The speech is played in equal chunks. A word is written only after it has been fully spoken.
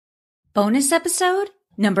Bonus episode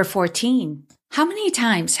number 14. How many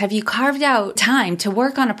times have you carved out time to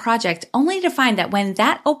work on a project only to find that when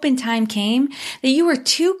that open time came, that you were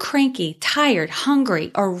too cranky, tired,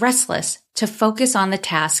 hungry, or restless to focus on the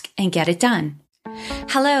task and get it done?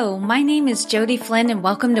 Hello, my name is Jody Flynn and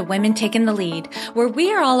welcome to Women Taking the Lead, where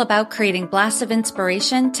we are all about creating blasts of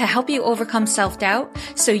inspiration to help you overcome self-doubt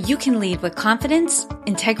so you can lead with confidence,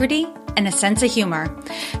 integrity, and a sense of humor.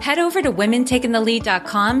 Head over to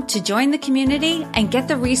womentakingthelead.com to join the community and get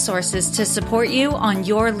the resources to support you on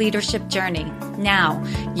your leadership journey. Now,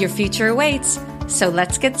 your future awaits, so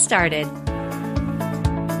let's get started.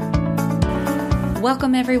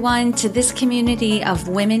 Welcome everyone to this community of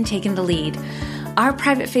Women Taking the Lead. Our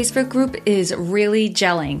private Facebook group is really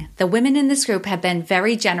gelling. The women in this group have been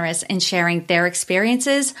very generous in sharing their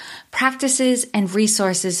experiences, practices, and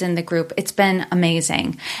resources in the group. It's been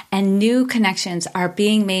amazing. And new connections are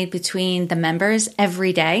being made between the members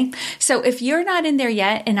every day. So if you're not in there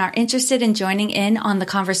yet and are interested in joining in on the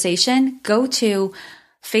conversation, go to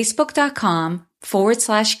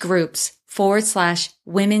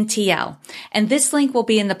facebook.com/groups/WomenTL. And this link will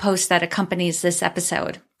be in the post that accompanies this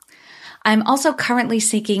episode. I'm also currently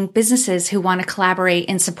seeking businesses who want to collaborate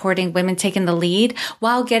in supporting Women Taking the Lead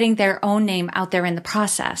while getting their own name out there in the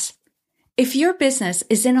process. If your business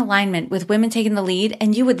is in alignment with Women Taking the Lead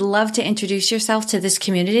and you would love to introduce yourself to this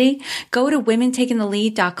community, go to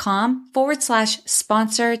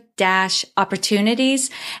womentakingthelead.com/sponsor-opportunities,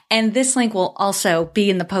 and this link will also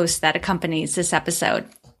be in the post that accompanies this episode.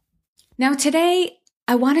 Now today,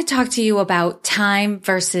 I want to talk to you about time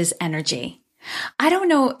versus energy. I don't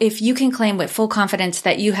know if you can claim with full confidence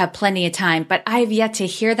that you have plenty of time, but I've yet to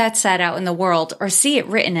hear that said out in the world or see it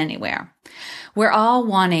written anywhere. We're all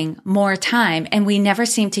wanting more time and we never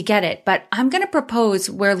seem to get it, but I'm going to propose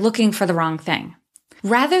we're looking for the wrong thing.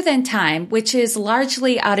 Rather than time, which is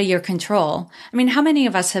largely out of your control, I mean, how many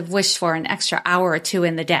of us have wished for an extra hour or two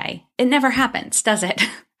in the day? It never happens, does it?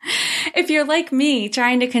 If you're like me,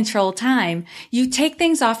 trying to control time, you take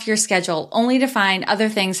things off your schedule only to find other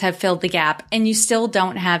things have filled the gap and you still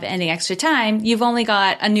don't have any extra time. You've only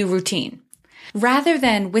got a new routine. Rather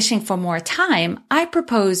than wishing for more time, I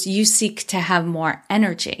propose you seek to have more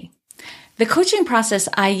energy. The coaching process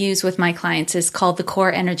I use with my clients is called the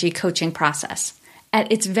Core Energy Coaching Process.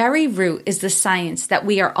 At its very root is the science that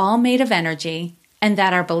we are all made of energy and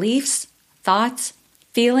that our beliefs, thoughts,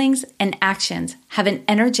 feelings, and actions have an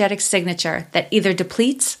energetic signature that either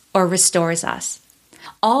depletes or restores us.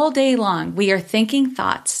 All day long, we are thinking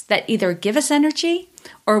thoughts that either give us energy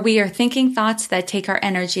or we are thinking thoughts that take our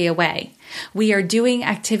energy away. We are doing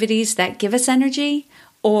activities that give us energy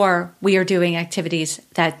or we are doing activities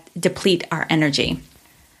that deplete our energy.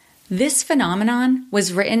 This phenomenon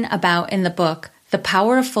was written about in the book The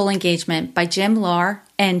Power of Full Engagement by Jim Loehr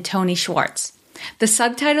and Tony Schwartz. The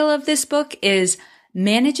subtitle of this book is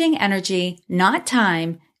Managing Energy, Not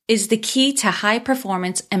Time, is the Key to High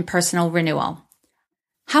Performance and Personal Renewal.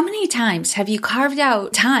 How many times have you carved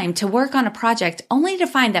out time to work on a project only to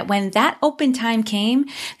find that when that open time came,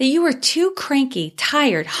 that you were too cranky,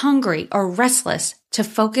 tired, hungry, or restless to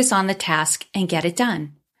focus on the task and get it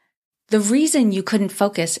done? The reason you couldn't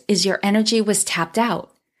focus is your energy was tapped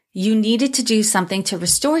out. You needed to do something to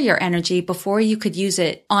restore your energy before you could use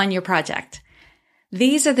it on your project.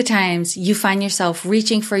 These are the times you find yourself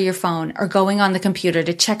reaching for your phone or going on the computer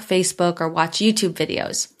to check Facebook or watch YouTube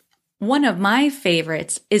videos. One of my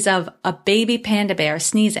favorites is of a baby panda bear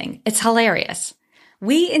sneezing. It's hilarious.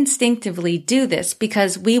 We instinctively do this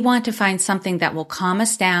because we want to find something that will calm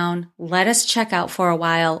us down, let us check out for a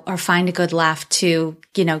while, or find a good laugh to,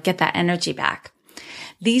 get that energy back.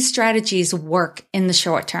 These strategies work in the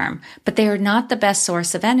short term, but they are not the best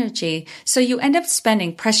source of energy, so you end up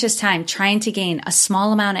spending precious time trying to gain a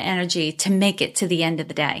small amount of energy to make it to the end of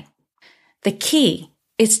the day. The key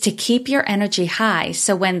is to keep your energy high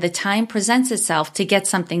so when the time presents itself to get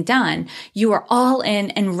something done, you are all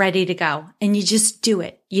in and ready to go, and you just do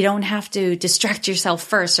it. You don't have to distract yourself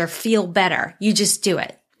first or feel better. You just do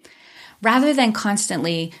it. Rather than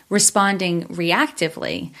constantly responding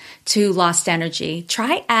reactively to lost energy,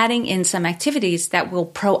 try adding in some activities that will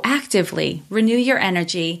proactively renew your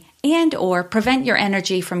energy and or prevent your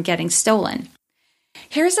energy from getting stolen.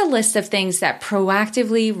 Here's a list of things that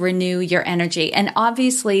proactively renew your energy, and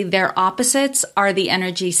obviously their opposites are the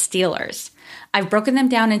energy stealers. I've broken them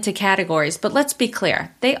down into categories, but let's be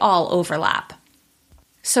clear, they all overlap.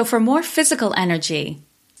 So for more physical energy,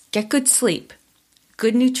 get good sleep,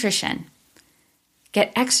 good nutrition,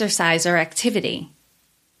 get exercise or activity,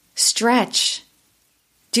 stretch,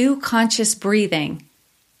 do conscious breathing,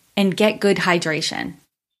 and get good hydration.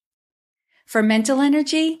 For mental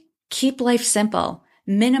energy, Keep life simple.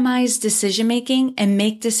 Minimize decision making and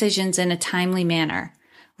make decisions in a timely manner.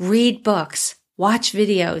 Read books, watch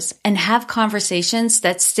videos, and have conversations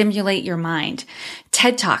that stimulate your mind.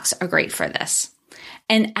 TED Talks are great for this.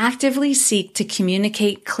 And actively seek to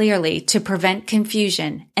communicate clearly to prevent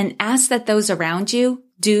confusion and ask that those around you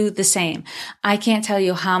do the same. I can't tell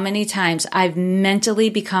you how many times I've mentally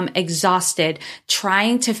become exhausted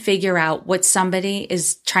trying to figure out what somebody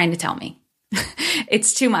is trying to tell me.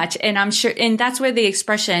 It's too much. And I'm sure, and that's where the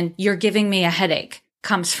expression, "you're giving me a headache,"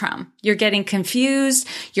 comes from. You're getting confused.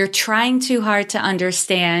 You're trying too hard to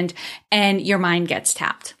understand, and your mind gets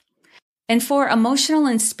tapped. And for emotional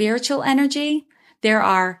and spiritual energy, there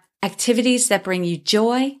are activities that bring you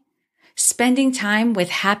joy, spending time with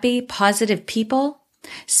happy, positive people,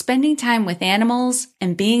 spending time with animals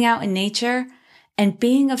and being out in nature, and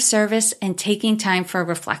being of service and taking time for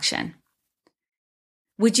reflection.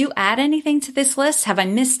 Would you add anything to this list? Have I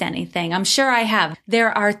missed anything? I'm sure I have.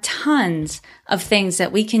 There are tons of things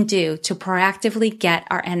that we can do to proactively get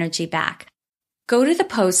our energy back. Go to the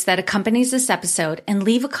post that accompanies this episode and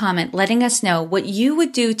leave a comment letting us know what you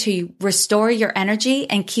would do to restore your energy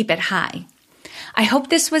and keep it high. I hope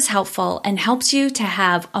this was helpful and helps you to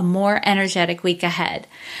have a more energetic week ahead.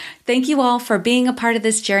 Thank you all for being a part of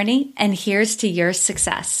this journey, and here's to your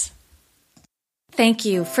success. Thank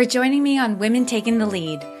you for joining me on Women Taking the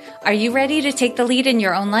Lead. Are you ready to take the lead in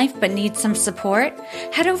your own life but need some support?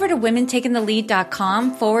 Head over to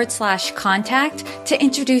womentakingthelead.com/contact to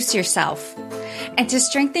introduce yourself. And to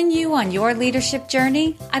strengthen you on your leadership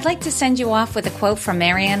journey, I'd like to send you off with a quote from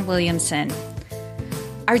Marianne Williamson.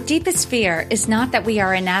 Our deepest fear is not that we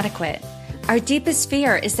are inadequate. Our deepest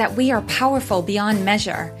fear is that we are powerful beyond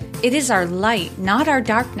measure. It is our light, not our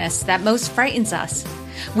darkness, that most frightens us.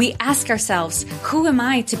 We ask ourselves, who am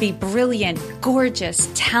I to be brilliant, gorgeous,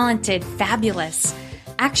 talented, fabulous?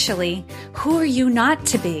 Actually, who are you not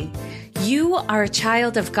to be? You are a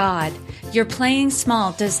child of God. Your playing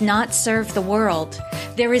small does not serve the world.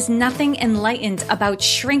 There is nothing enlightened about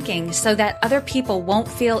shrinking so that other people won't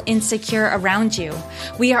feel insecure around you.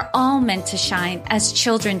 We are all meant to shine as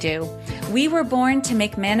children do. We were born to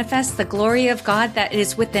make manifest the glory of God that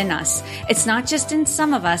is within us. It's not just in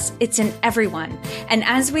some of us, it's in everyone. And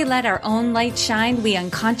as we let our own light shine, we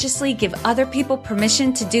unconsciously give other people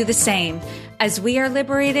permission to do the same. As we are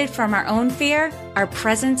liberated from our own fear, our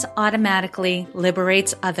presence automatically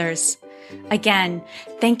liberates others. Again,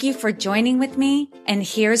 thank you for joining with me, and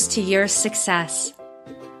here's to your success.